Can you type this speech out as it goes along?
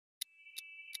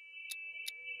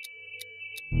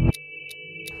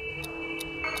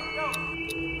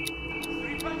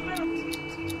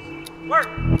Work!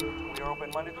 We are open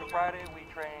Monday through Friday. We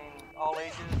train all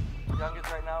ages.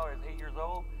 Youngest right now is 8 years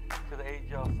old to the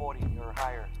age of 40 or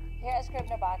higher. Here at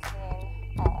Scribner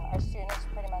Boxing, our students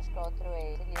pretty much go through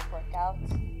a tedious workout.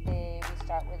 We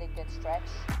start with a good stretch.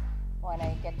 Want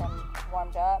to get them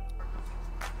warmed up.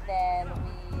 Then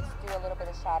we do a little bit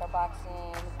of shadow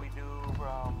boxing. We do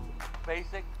from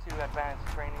basic to advanced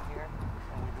training here,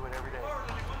 and we do it every day.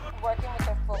 Working with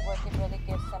their footwork, it really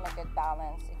gives them a good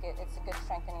balance. It's a good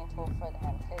strengthening tool for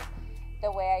them, because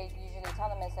the way I usually tell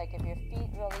them is like, if your feet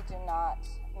really do not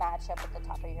match up with the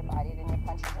top of your body, then your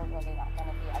punches are really not going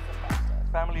to be as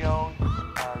effective. Family owned,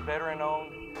 veteran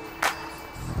owned.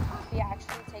 We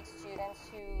actually take students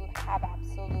who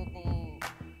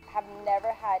have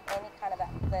never had any kind of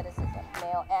athleticism,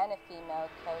 male and a female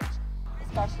coach,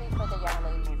 especially for the young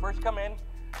ladies. When you first come in,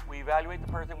 we evaluate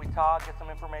the person, we talk, get some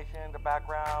information, the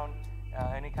background,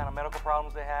 any kind of medical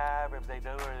problems they have, if they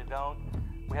do or they don't.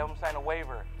 We have them sign a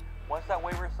waiver. Once that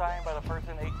waiver is signed by the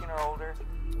person 18 or older,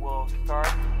 we'll start.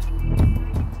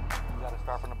 You got to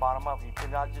start from the bottom up. You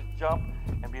cannot just jump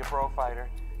and be a pro fighter.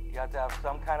 You have to have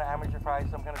some kind of amateur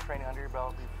fight, some kind of training under your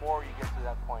belt before you get to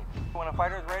that point. When a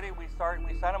fighter is ready, we sign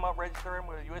them up, register them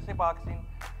with USA Boxing.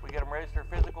 We get them registered,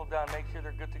 physical done, make sure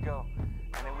they're good to go.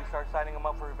 And then we start signing them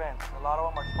up for events. A lot of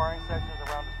them are sparring sessions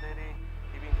around the city.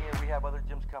 Even here, we have other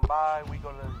gyms come by. We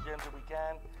go to the gyms if we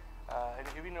can. And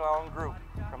even our own group.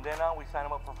 From then on, we sign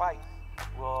them up for fights.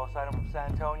 We'll sign them from San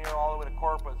Antonio all the way to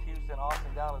Corpus, Houston,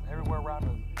 Austin, Dallas, everywhere around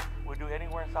us. We'll do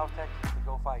anywhere in South Texas to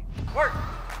go fight. Work!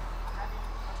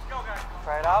 Go, guys.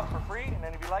 Try it out for free, and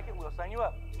then if you like it, we'll sign you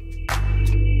up.